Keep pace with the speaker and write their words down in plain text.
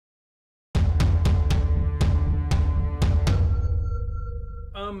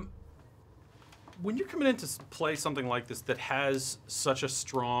When you're coming in to play something like this that has such a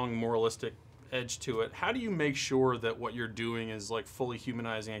strong moralistic edge to it, how do you make sure that what you're doing is like fully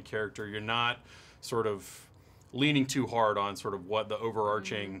humanizing a character? You're not sort of leaning too hard on sort of what the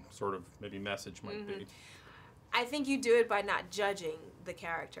overarching sort of maybe message might be. I think you do it by not judging the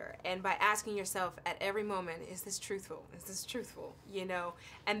character and by asking yourself at every moment, is this truthful? Is this truthful? You know?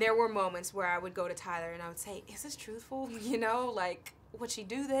 And there were moments where I would go to Tyler and I would say, is this truthful? You know, like, would she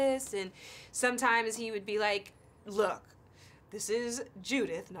do this? And sometimes he would be like, look, this is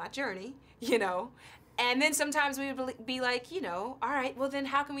Judith, not Jurnee, you know? And then sometimes we would be like, you know, all right, well then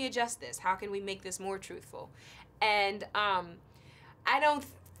how can we adjust this? How can we make this more truthful? And I don't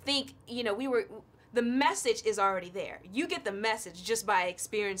think, you know, the message is already there. You get the message just by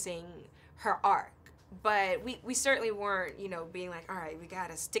experiencing her arc. But we certainly weren't, you know, being like, all right, we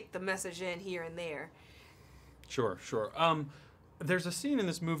gotta stick the message in here and there. Sure, sure. There's a scene in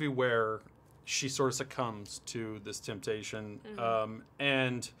this movie where she sort of succumbs to this temptation,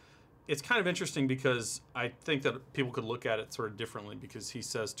 and it's kind of interesting because I think that people could look at it sort of differently because he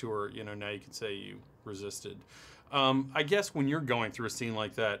says to her, you know, now you can say you resisted. I guess when you're going through a scene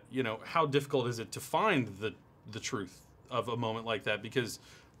like that, you know, how difficult is it to find the truth of a moment like that? Because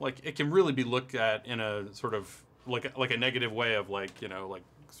like it can really be looked at in a sort of like a negative way of like, you know, like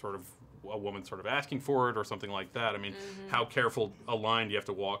sort of a woman sort of asking for it or something like that. I mean, how careful a line do you have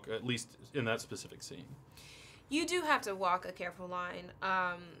to walk, at least in that specific scene? You do have to walk a careful line.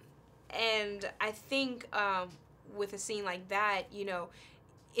 And I think with a scene like that, you know,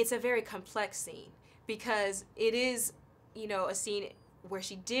 it's a very complex scene because it is, you know, a scene where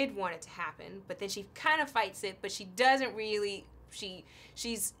she did want it to happen, but then she kind of fights it, but she doesn't really, she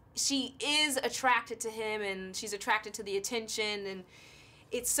is attracted to him and she's attracted to the attention, and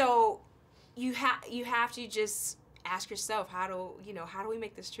it's so you have to just ask yourself, how do we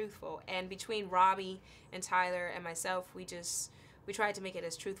make this truthful? And between Robbie and Tyler and myself, we tried to make it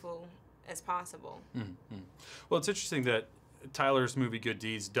as truthful as possible. Well, it's interesting that Tyler's movie Good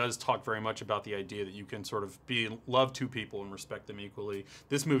Deeds does talk very much about the idea that you can sort of love two people and respect them equally.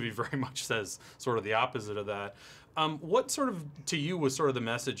 This movie very much says sort of the opposite of that. What sort of, to you, was sort of the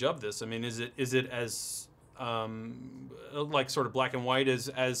message of this? I mean, is it as like sort of black and white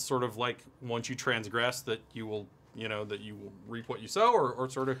as sort of like once you transgress that you will, you know, that you will reap what you sow, or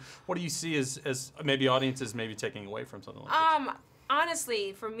sort of what do you see as maybe audiences maybe taking away from something like this?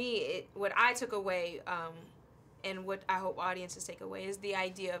 Honestly, for me, what I took away, and what I hope audiences take away, is the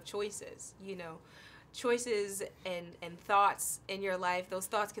idea of choices. You know, choices and thoughts in your life. Those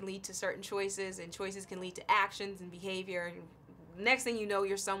thoughts can lead to certain choices, and choices can lead to actions and behavior. And next thing you know,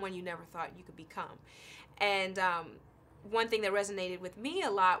 you're someone you never thought you could become. And one thing that resonated with me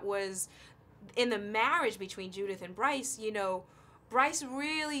a lot was in the marriage between Judith and Bryce. You know, Bryce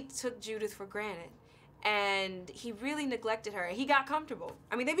really took Judith for granted. And he really neglected her. He got comfortable.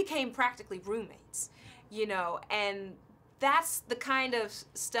 I mean, they became practically roommates, you know, and that's the kind of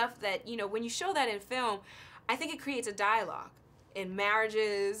stuff that, you know, when you show that in film, I think it creates a dialogue in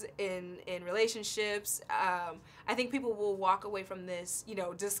marriages, in relationships. I think people will walk away from this, you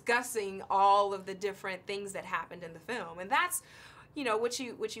know, discussing all of the different things that happened in the film. And that's, you know, what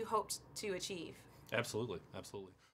you hoped to achieve. Absolutely, absolutely.